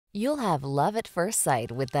You'll have love at first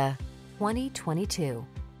sight with the 2022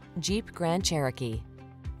 Jeep Grand Cherokee.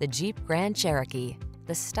 The Jeep Grand Cherokee,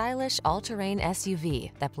 the stylish all-terrain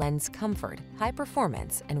SUV that blends comfort, high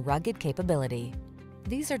performance, and rugged capability.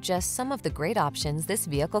 These are just some of the great options this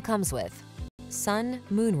vehicle comes with: sun,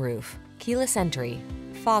 moonroof, keyless entry,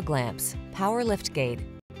 fog lamps, power liftgate,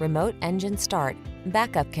 remote engine start,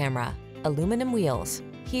 backup camera, aluminum wheels,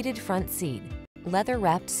 heated front seat,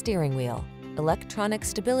 leather-wrapped steering wheel, electronic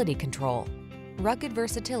stability control. Rugged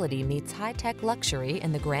versatility meets high-tech luxury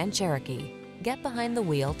in the Grand Cherokee. Get behind the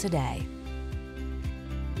wheel today.